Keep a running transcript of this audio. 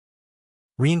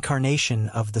Reincarnation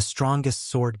of the Strongest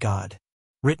Sword God.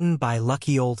 Written by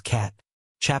Lucky Old Cat.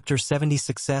 Chapter 70.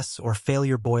 Success or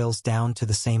failure boils down to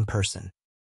the same person.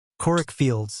 Korik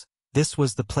Fields. This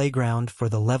was the playground for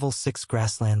the level 6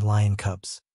 grassland lion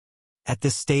cubs. At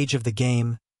this stage of the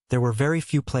game, there were very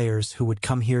few players who would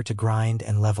come here to grind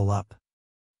and level up.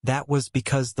 That was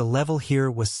because the level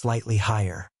here was slightly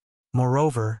higher.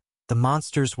 Moreover, the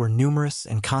monsters were numerous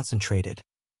and concentrated,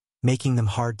 making them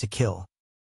hard to kill.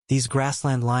 These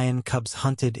grassland lion cubs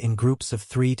hunted in groups of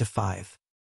 3 to 5.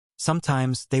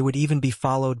 Sometimes they would even be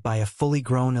followed by a fully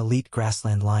grown elite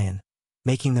grassland lion,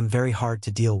 making them very hard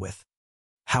to deal with.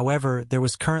 However, there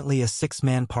was currently a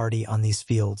 6-man party on these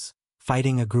fields,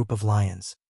 fighting a group of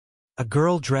lions. A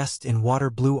girl dressed in water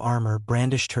blue armor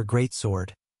brandished her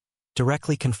greatsword,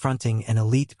 directly confronting an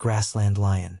elite grassland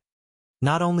lion.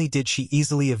 Not only did she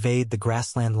easily evade the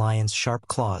grassland lion's sharp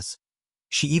claws,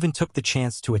 she even took the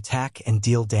chance to attack and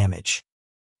deal damage.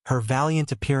 Her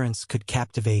valiant appearance could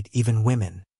captivate even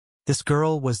women. This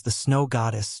girl was the snow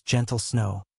goddess, Gentle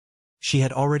Snow. She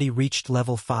had already reached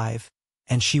level 5,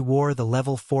 and she wore the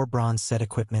level 4 bronze set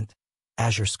equipment,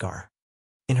 Azure Scar.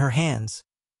 In her hands,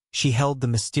 she held the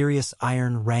mysterious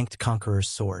iron-ranked Conqueror's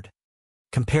sword.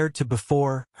 Compared to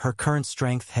before, her current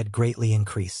strength had greatly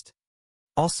increased.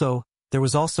 Also, there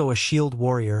was also a shield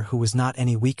warrior who was not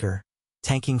any weaker,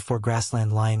 tanking 4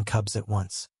 grassland lion cubs at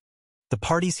once. The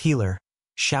party's healer,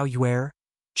 Xiao Yuer,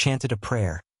 chanted a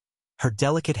prayer, her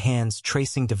delicate hands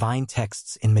tracing divine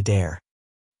texts in midair.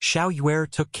 Xiao Yuer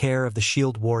took care of the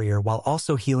shield warrior while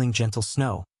also healing Gentle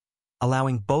Snow,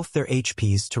 allowing both their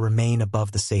HPs to remain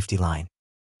above the safety line.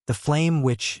 The flame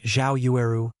witch, Xiao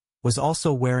Yueru, was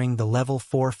also wearing the level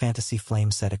 4 fantasy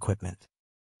flame set equipment.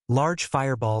 Large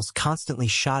fireballs constantly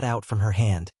shot out from her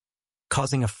hand,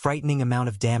 causing a frightening amount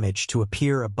of damage to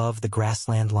appear above the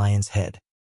grassland lion's head.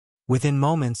 Within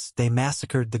moments, they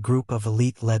massacred the group of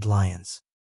elite-led lions.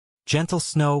 Gentle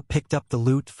Snow picked up the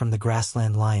loot from the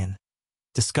grassland lion,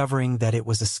 discovering that it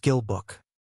was a skill book.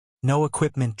 No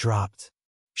equipment dropped.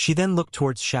 She then looked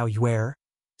towards Xiao Yuer,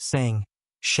 saying,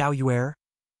 "Xiao Yuer,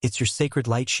 it's your sacred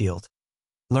light shield.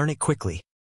 Learn it quickly.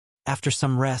 After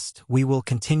some rest, we will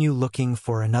continue looking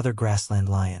for another grassland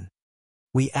lion.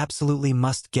 We absolutely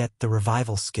must get the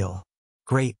revival skill."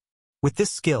 Great. With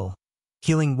this skill,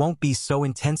 healing won't be so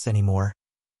intense anymore,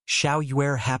 Xiao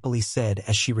Yuer happily said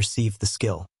as she received the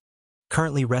skill.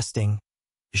 Currently resting,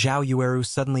 Xiao Yueru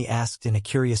suddenly asked in a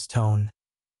curious tone,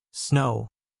 "Snow,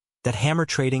 that hammer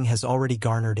trading has already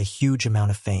garnered a huge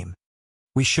amount of fame.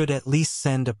 We should at least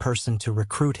send a person to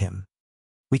recruit him.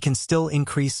 We can still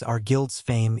increase our guild's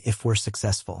fame if we're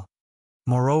successful.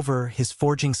 Moreover, his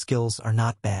forging skills are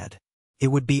not bad. It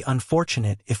would be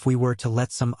unfortunate if we were to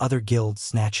let some other guild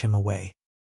snatch him away."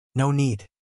 No need.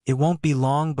 It won't be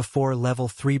long before level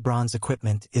 3 bronze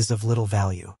equipment is of little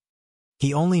value.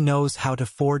 He only knows how to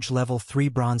forge level 3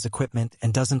 bronze equipment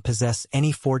and doesn't possess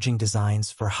any forging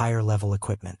designs for higher level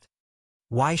equipment.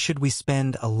 Why should we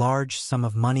spend a large sum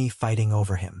of money fighting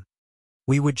over him?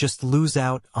 We would just lose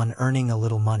out on earning a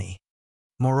little money.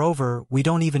 Moreover, we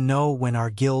don't even know when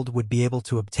our guild would be able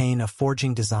to obtain a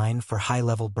forging design for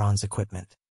high-level bronze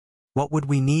equipment. What would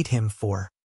we need him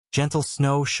for? Gentle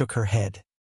Snow shook her head.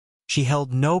 She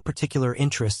held no particular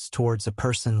interests towards a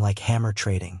person like hammer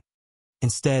trading.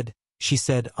 Instead, she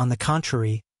said, "On the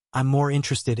contrary, I'm more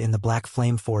interested in the Black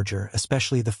Flame Forger,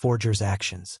 especially the forger's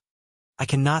actions. I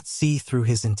cannot see through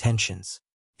his intentions.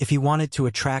 If he wanted to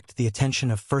attract the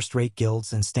attention of first-rate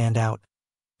guilds and stand out,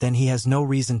 then he has no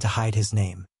reason to hide his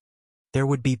name. There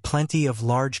would be plenty of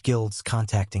large guilds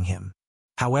contacting him.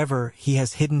 However, he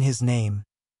has hidden his name,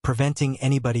 preventing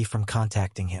anybody from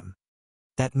contacting him.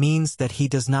 That means that he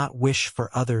does not wish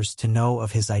for others to know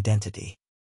of his identity.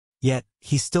 Yet,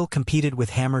 he still competed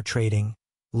with hammer trading,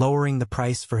 lowering the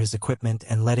price for his equipment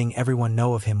and letting everyone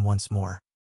know of him once more.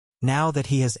 Now that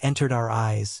he has entered our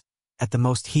eyes, at the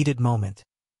most heated moment,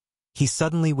 he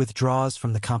suddenly withdraws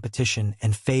from the competition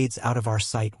and fades out of our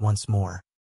sight once more.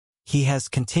 He has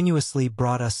continuously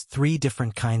brought us 3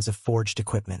 different kinds of forged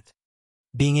equipment.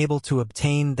 Being able to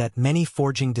obtain that many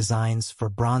forging designs for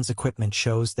bronze equipment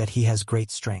shows that he has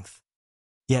great strength.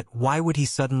 Yet why would he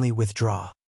suddenly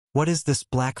withdraw? What is this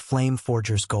Black Flame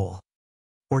Forger's goal?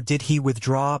 Or did he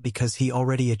withdraw because he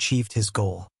already achieved his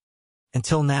goal?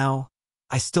 Until now,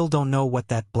 I still don't know what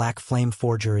that Black Flame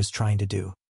Forger is trying to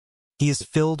do. He is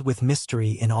filled with mystery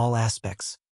in all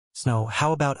aspects. Snow,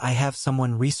 how about I have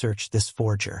someone research this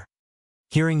forger?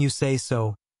 Hearing you say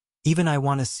so, even I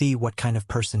want to see what kind of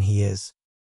person he is.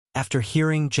 After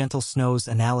hearing Gentle Snow's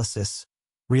analysis,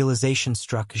 realization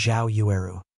struck Xiao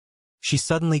Yueru. She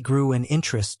suddenly grew an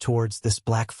interest towards this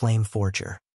Black Flame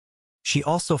Forger. She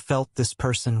also felt this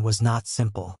person was not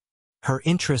simple. Her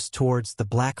interest towards the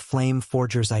Black Flame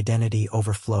Forger's identity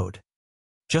overflowed.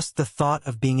 Just the thought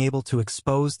of being able to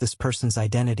expose this person's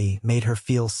identity made her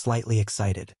feel slightly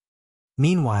excited.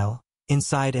 Meanwhile,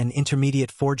 inside an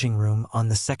intermediate forging room on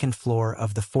the second floor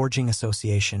of the Forging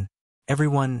Association,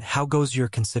 everyone, how goes your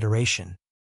consideration?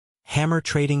 Hammer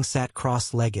Trading sat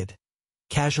cross-legged,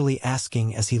 casually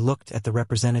asking as he looked at the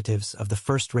representatives of the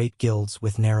first-rate guilds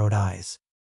with narrowed eyes.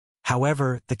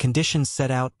 However, the conditions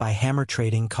set out by Hammer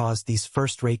Trading caused these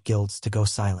first-rate guilds to go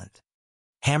silent.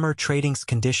 Hammer Trading's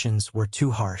conditions were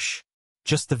too harsh.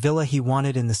 Just the villa he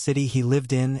wanted in the city he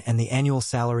lived in and the annual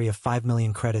salary of 5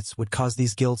 million credits would cause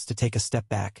these guilds to take a step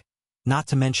back, not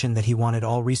to mention that he wanted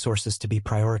all resources to be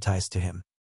prioritized to him.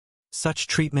 Such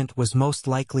treatment was most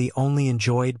likely only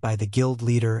enjoyed by the guild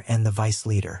leader and the vice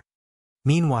leader.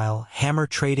 Meanwhile, Hammer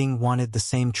Trading wanted the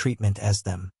same treatment as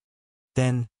them.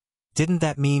 Then, didn't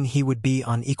that mean he would be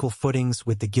on equal footings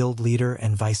with the guild leader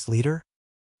and vice leader?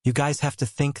 You guys have to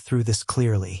think through this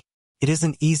clearly. It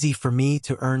isn't easy for me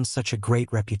to earn such a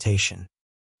great reputation.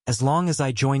 As long as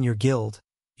I join your guild,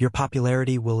 your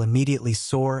popularity will immediately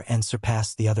soar and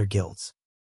surpass the other guilds.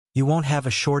 You won't have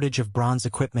a shortage of bronze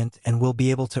equipment and will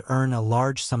be able to earn a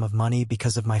large sum of money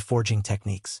because of my forging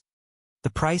techniques. The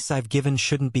price I've given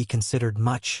shouldn't be considered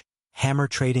much, Hammer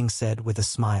Trading said with a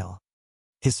smile.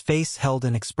 His face held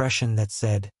an expression that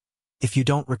said, if you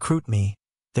don't recruit me,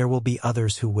 there will be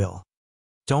others who will.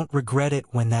 Don't regret it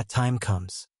when that time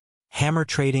comes. Hammer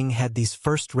Trading had these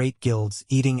first-rate guilds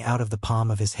eating out of the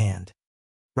palm of his hand.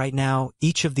 Right now,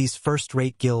 each of these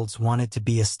first-rate guilds wanted to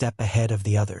be a step ahead of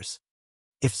the others.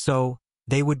 If so,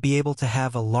 they would be able to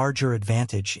have a larger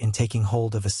advantage in taking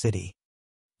hold of a city.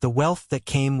 The wealth that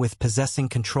came with possessing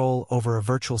control over a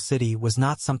virtual city was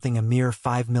not something a mere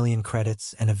 5 million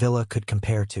credits and a villa could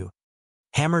compare to.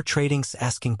 Hammer Trading's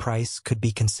asking price could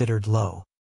be considered low.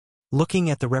 Looking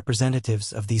at the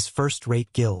representatives of these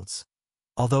first-rate guilds,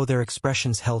 although their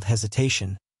expressions held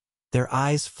hesitation, their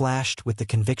eyes flashed with the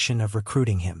conviction of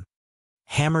recruiting him.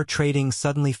 Hammer Trading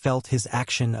suddenly felt his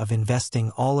action of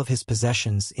investing all of his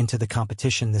possessions into the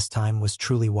competition this time was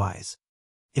truly wise.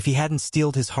 If he hadn't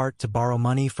steeled his heart to borrow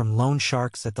money from loan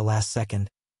sharks at the last second,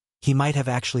 he might have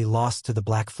actually lost to the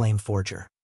Black Flame Forger.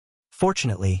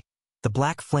 Fortunately, the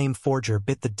Black Flame Forger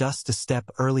bit the dust a step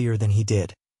earlier than he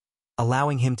did,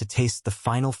 allowing him to taste the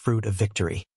final fruit of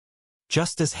victory.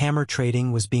 Just as Hammer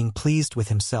Trading was being pleased with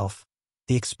himself,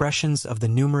 the expressions of the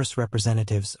numerous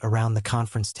representatives around the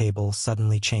conference table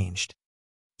suddenly changed.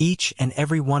 Each and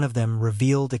every one of them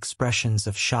revealed expressions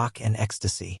of shock and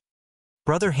ecstasy.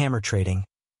 Brother Hammer Trading,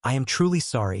 I am truly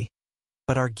sorry,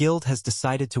 but our guild has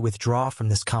decided to withdraw from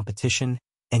this competition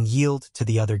and yield to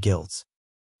the other guilds.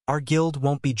 Our guild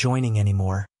won't be joining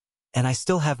anymore, and I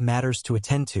still have matters to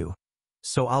attend to,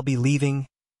 so I'll be leaving,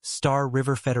 Star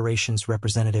River Federation's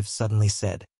representative suddenly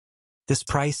said. This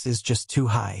price is just too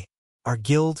high. Our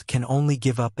guild can only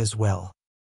give up as well.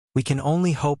 We can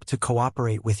only hope to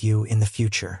cooperate with you in the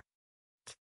future.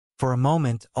 For a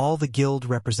moment, all the guild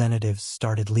representatives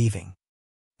started leaving.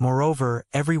 Moreover,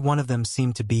 every one of them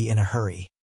seemed to be in a hurry.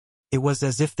 It was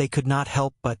as if they could not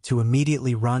help but to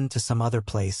immediately run to some other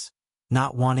place,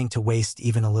 not wanting to waste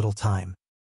even a little time.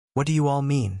 What do you all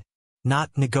mean? Not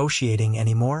negotiating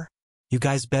anymore? You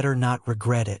guys better not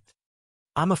regret it.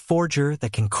 I'm a forger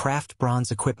that can craft bronze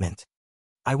equipment.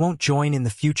 I won't join in the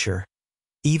future,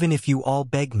 even if you all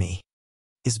beg me.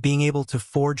 Is being able to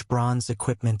forge bronze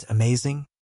equipment amazing?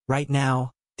 Right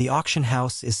now, the auction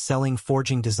house is selling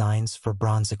forging designs for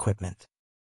bronze equipment.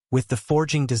 With the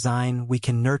forging design, we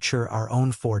can nurture our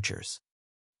own forgers.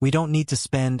 We don't need to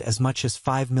spend as much as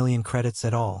 5 million credits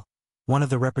at all. One of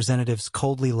the representatives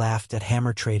coldly laughed at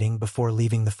Hammer Trading before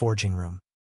leaving the forging room.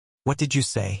 What did you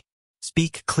say?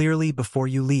 Speak clearly before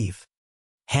you leave.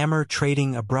 Hammer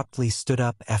Trading abruptly stood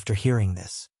up after hearing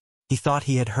this. He thought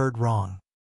he had heard wrong.